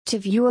To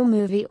view a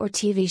movie or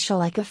TV show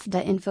like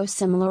Afdah info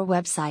similar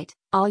website,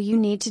 all you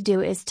need to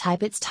do is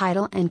type its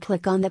title and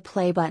click on the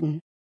play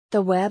button.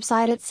 The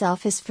website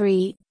itself is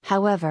free,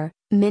 however,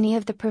 many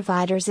of the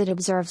providers it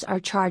observes are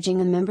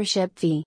charging a membership fee.